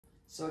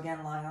So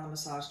again, lying on the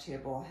massage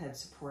table, head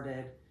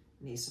supported,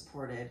 knee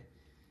supported.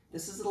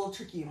 This is a little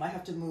tricky. You might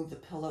have to move the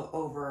pillow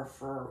over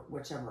for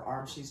whichever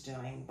arm she's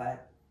doing,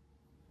 but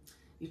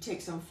you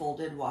take some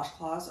folded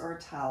washcloths or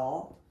a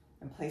towel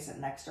and place it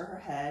next to her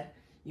head.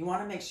 You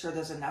want to make sure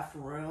there's enough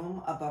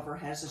room above her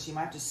head, so she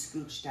might have to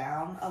scooch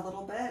down a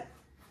little bit.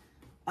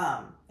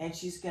 And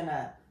she's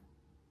gonna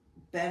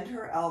bend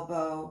her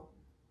elbow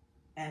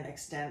and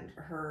extend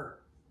her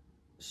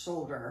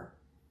shoulder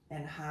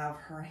and have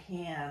her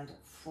hand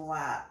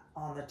flat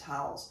on the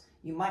towels.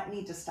 You might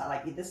need to stop,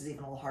 like this is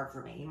even a little hard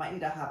for me. You might need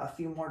to have a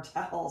few more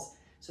towels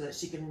so that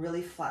she can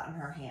really flatten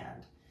her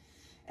hand.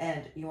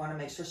 And you want to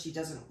make sure she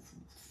doesn't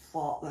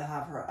fall,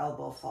 have her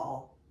elbow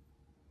fall.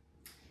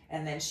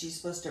 And then she's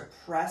supposed to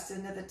press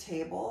into the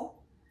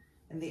table.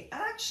 And the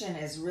action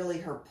is really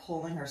her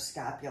pulling her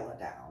scapula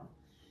down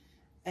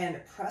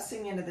and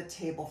pressing into the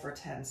table for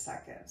 10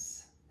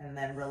 seconds. And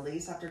then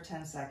release after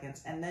 10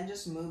 seconds. And then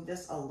just move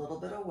this a little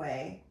bit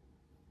away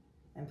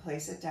and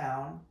place it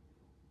down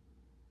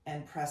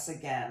and press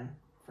again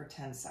for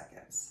 10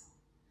 seconds.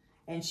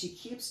 And she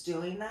keeps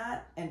doing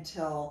that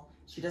until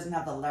she doesn't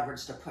have the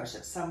leverage to push.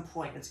 At some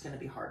point, it's going to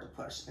be hard to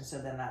push. And so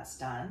then that's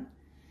done.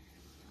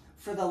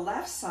 For the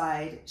left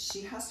side,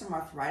 she has some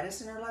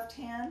arthritis in her left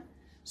hand.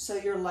 So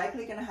you're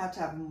likely going to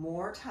have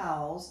more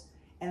towels.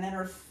 And then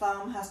her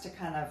thumb has to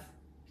kind of,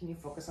 can you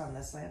focus on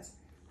this, Lance?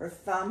 Her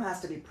thumb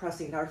has to be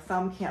pressing. Her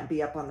thumb can't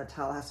be up on the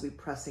towel. It has to be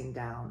pressing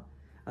down.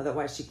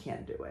 Otherwise, she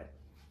can't do it.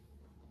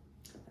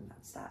 And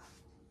that's that.